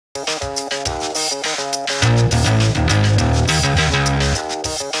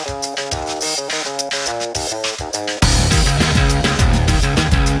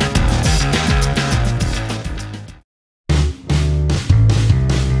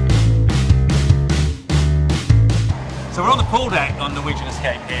So we're on the pool deck on Norwegian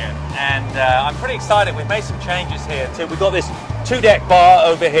Escape here, and I'm pretty excited. We've made some changes here too. We've got this 2-deck bar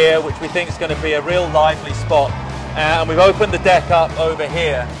over here, which we think is going to be a real lively spot. And we've opened the deck up over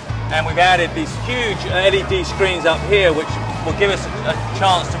here, and we've added these huge LED screens up here, which will give us a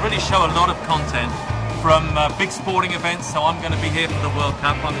chance to really show a lot of content from big sporting events. So I'm going to be here for the World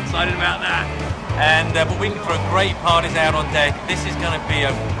Cup. I'm excited about that. And but we can throw great parties out on deck. This is going to be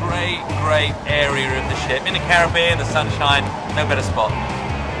a great area of the ship. In the Caribbean, the sunshine, no better spot.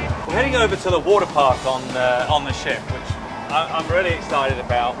 We're heading over to the water park on the ship, which I'm really excited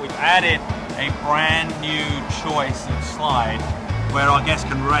about. We've added a brand new choice of slide where our guests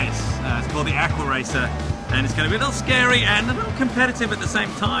can race. It's called the Aqua Racer, and it's going to be a little scary and a little competitive at the same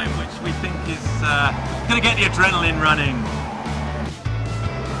time, which we think is going to get the adrenaline running.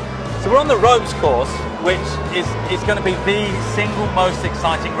 So we're on the ropes course, which is going to be the single most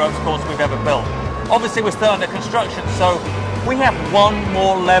exciting ropes course we've ever built. Obviously we're still under construction, so we have one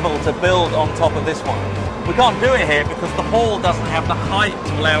more level to build on top of this one. We can't do it here because the hall doesn't have the height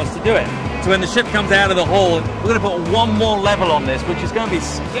to allow us to do it. So when the ship comes out of the hall, we're going to put one more level on this, which is going to be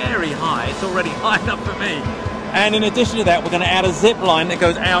scary high. It's already high enough for me. And in addition to that, we're going to add a zip line that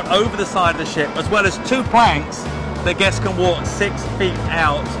goes out over the side of the ship, as well as 2 planks that guests can walk 6 feet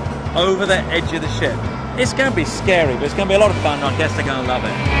out over the edge of the ship. It's going to be scary, but it's going to be a lot of fun. Our guests are going to love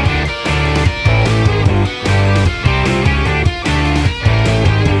it.